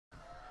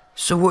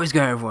So what is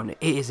going on, everyone? It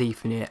is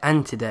Ethan here,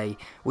 and today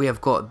we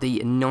have got the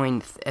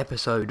 9th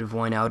episode of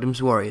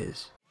Wijnaldum's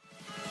Warriors.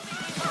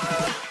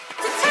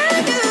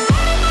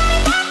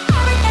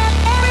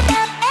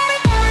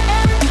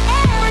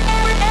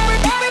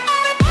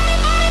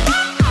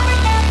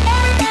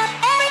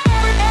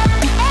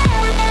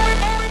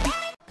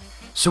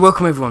 So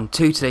welcome everyone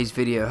to today's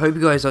video. Hope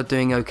you guys are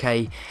doing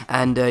okay,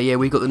 and yeah,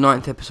 we got the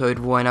 9th episode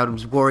of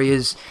Wijnaldum's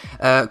Warriors.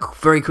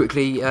 Very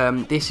quickly,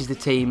 this is the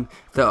team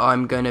that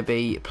I'm going to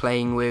be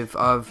playing with.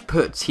 I've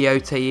put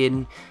Tiote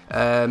in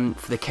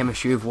for the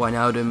chemistry of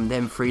Wijnaldum.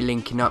 Them three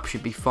linking up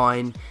should be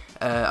fine.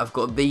 I've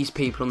got these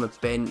people on the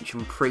bench.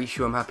 I'm pretty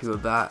sure I'm happy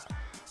with that.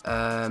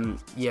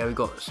 Yeah, we've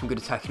got some good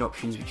attacking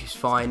options, which is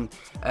fine.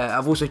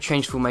 I've also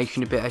changed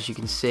formation a bit, as you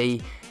can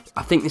see.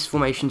 I think this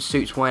formation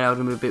suits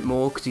Wijnaldum a bit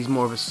more because he's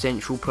more of a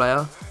central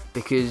player,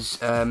 because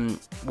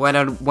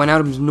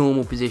Wijnaldum's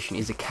normal position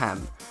is a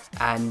cam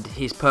and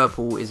his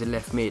purple is a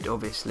left mid,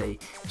 obviously.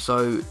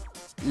 So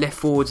left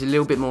forward's a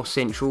little bit more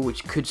central,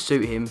 which could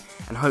suit him,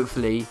 and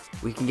hopefully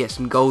we can get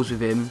some goals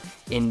with him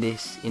in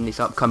this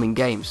upcoming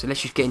game. So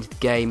let's just get into the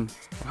game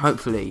and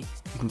hopefully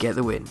we can get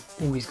the win.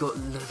 Oh, he's got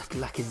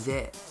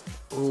Lacazette.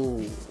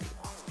 Oh,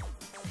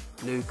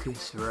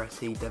 Lucas,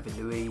 Verratti, David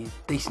Luiz.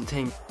 Decent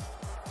team.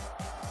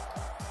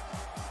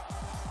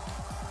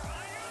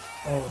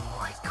 Oh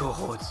my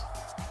god,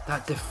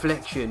 that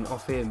deflection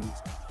off him,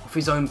 off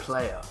his own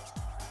player.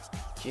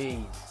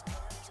 Jeez.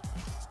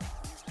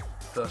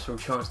 First real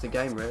chance of the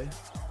game, really.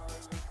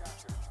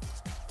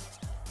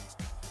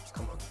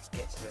 Come on,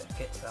 get to it,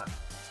 get to that.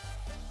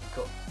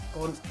 Go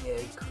on, yeah,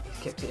 he's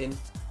kept it in.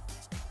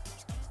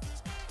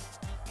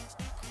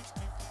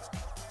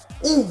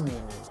 Ooh,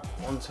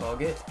 on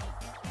target.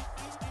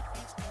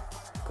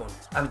 Go on,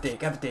 have a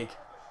dig, have a dig.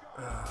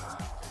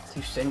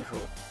 Too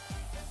central.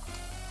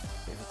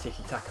 Bit of a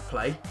tiki-taka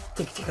play.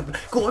 Tiki-taka play.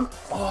 Go on!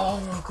 Oh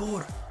my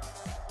god!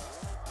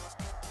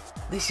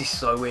 This is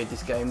so weird,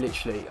 this game,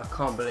 literally. I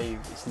can't believe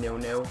it's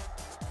 0-0.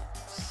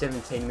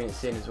 17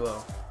 minutes in as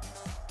well.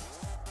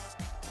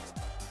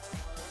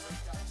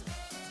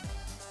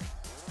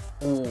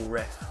 Oh,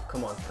 ref.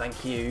 Come on,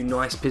 thank you.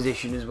 Nice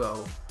position as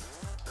well.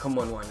 Come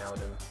on,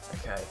 Wijnaldum.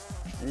 Okay.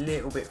 A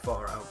little bit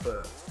far out,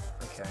 but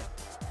okay.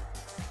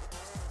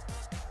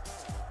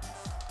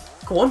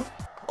 Go on!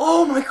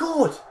 Oh my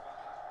god!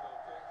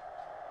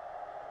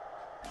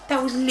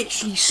 That was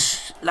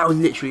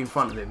literally in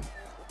front of him,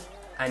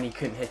 and he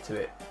couldn't hit to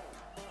it.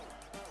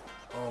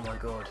 Oh my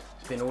god,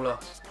 it's been all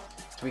us.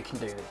 So we can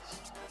do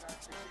this.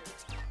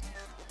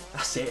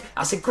 That's it.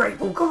 That's a great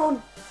ball. Come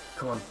on,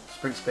 come on,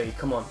 sprint speed.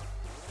 Come on.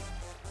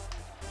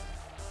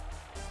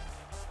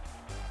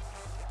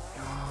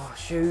 Oh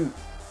shoot!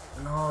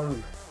 No.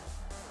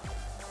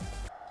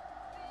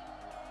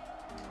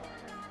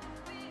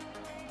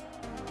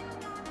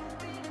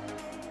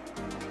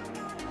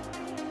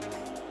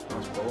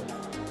 Nice ball.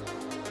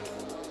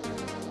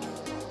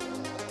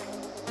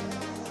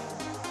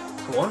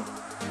 Go on.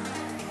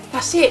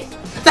 That's it.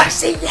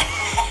 That's it.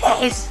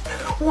 Yes.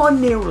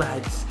 1-0,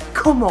 lads.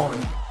 Come on.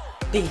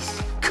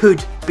 This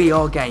could be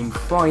our game.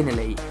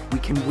 Finally, we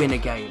can win a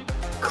game.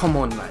 Come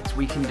on, lads.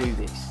 We can do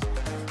this.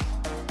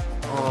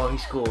 Oh, he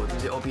scored.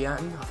 Was it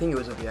Obiang? I think it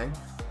was Obiang.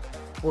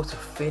 What a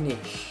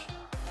finish.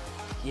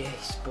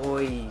 Yes,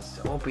 boys.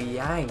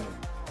 Obiang.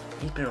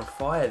 He's been on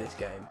fire this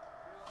game.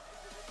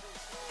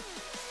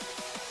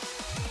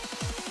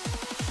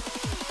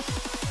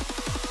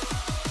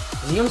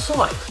 Is he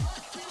onside?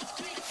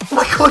 Oh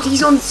my god,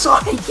 he's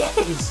onside,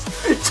 yes!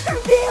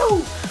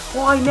 2-0!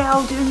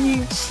 Wijnaldum,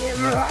 you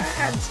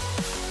lad!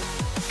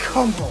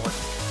 Come on!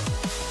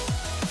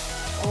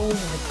 Oh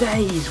my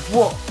days,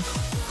 what?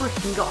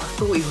 Freaking god, I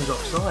thought he was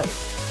offside.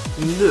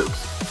 He looks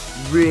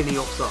really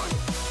offside.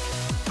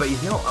 But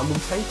he's not, and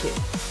we'll take it.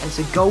 And it's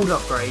a gold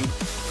upgrade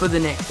for the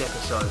next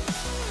episode.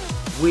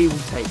 We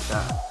will take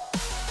that.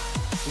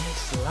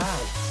 Yes,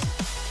 lads.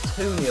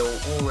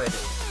 2-0 already.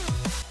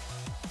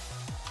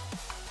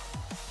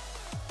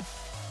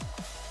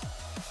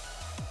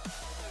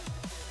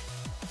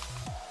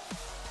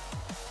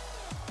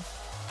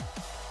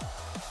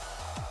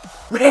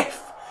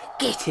 Ref!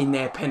 Get in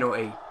there,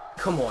 penalty.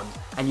 Come on.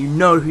 And you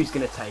know who's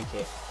going to take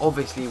it.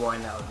 Obviously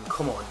Wijnaldum.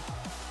 Come on.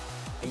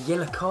 A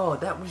yellow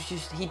card. That was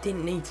just... He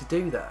didn't need to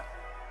do that.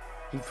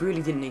 He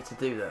really didn't need to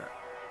do that.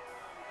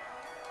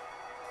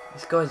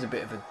 This guy's a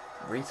bit of a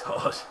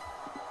retard.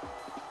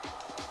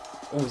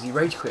 Oh, is he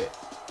rage quit?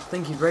 I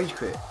think he's rage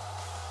quit.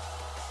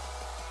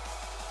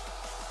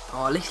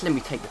 Oh, at least let me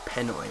take the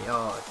penalty.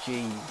 Oh,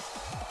 jeez.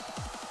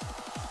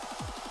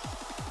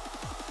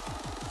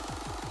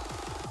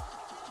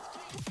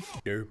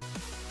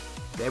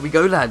 There we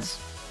go, lads.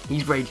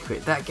 He's rage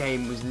quit. That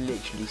game was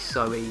literally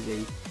so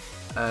easy.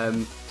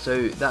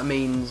 So that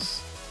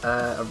means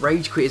a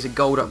rage quit is a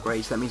gold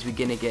upgrade. So that means we're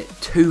gonna get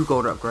 2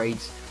 gold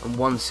upgrades and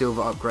 1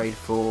 silver upgrade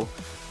for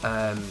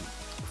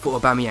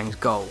Aubameyang's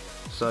goal.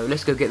 So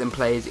let's go get them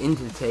players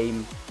into the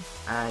team,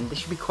 and this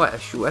should be quite a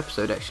short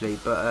episode actually.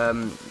 But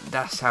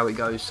that's how it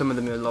goes. Some of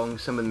them are long,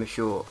 some of them are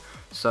short.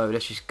 So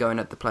let's just go and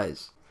add the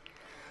players.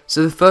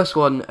 So the first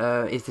one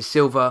is the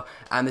silver,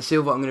 and the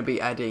silver I'm going to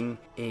be adding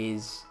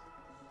is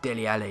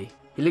Dele Alli.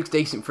 He looks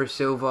decent for a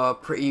silver,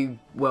 pretty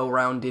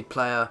well-rounded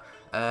player,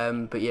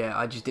 but yeah,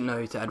 I just didn't know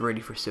who to add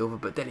really for a silver,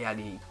 but Dele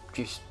Alli,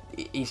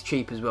 he's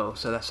cheap as well,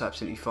 so that's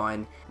absolutely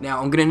fine.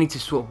 Now I'm going to need to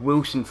swap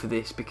Wilson for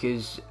this,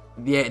 because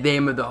the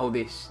aim of the whole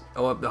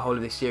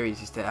of this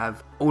series is to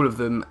have all of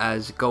them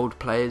as gold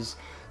players.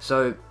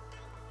 So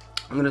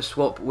I'm going to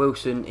swap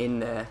Wilson in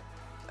there.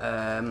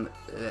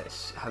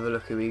 Let's have a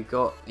look who we've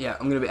got. Yeah,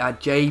 I'm going to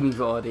add Jamie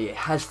Vardy. It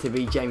has to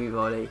be Jamie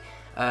Vardy.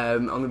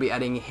 I'm going to be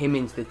adding him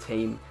into the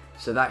team,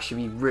 so that should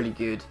be really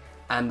good.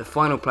 And the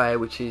final player,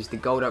 which is the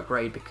gold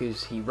upgrade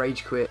because he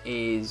rage quit,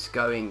 is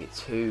going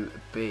to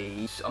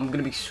be... I'm going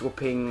to be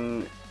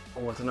swapping, I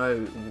don't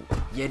know,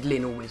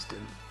 Yedlin or Wisdom.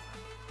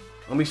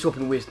 I'm going to be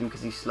swapping Wisdom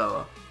because he's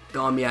slower.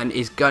 Darmian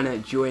is going to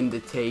join the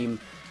team.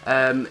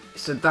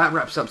 So that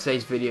wraps up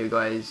today's video,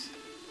 guys.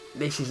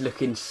 This is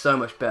looking so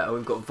much better.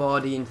 We've got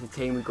Vardy into the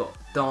team, we've got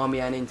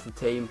Darmian into the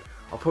team.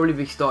 I'll probably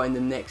be starting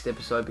the next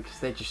episode because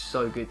they're just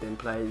so good, them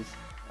players.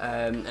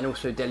 And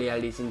also Dele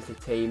Alli's into the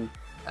team,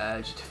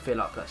 just to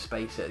fill up that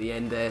space at the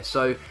end there.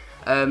 So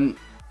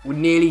we're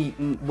nearly,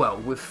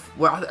 well,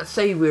 I'd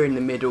say we're in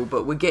the middle,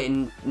 but we're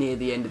getting near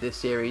the end of this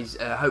series.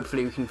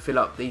 Hopefully we can fill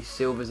up these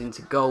silvers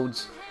into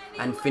golds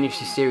and finish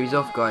this series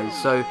off, guys.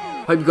 So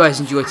hope you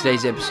guys enjoyed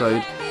today's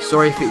episode.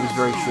 Sorry if it was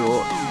very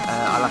short.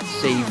 I'll have to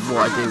see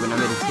what I do when I'm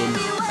editing.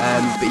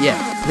 But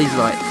yeah, please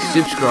like,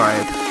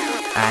 subscribe,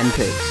 and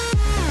peace.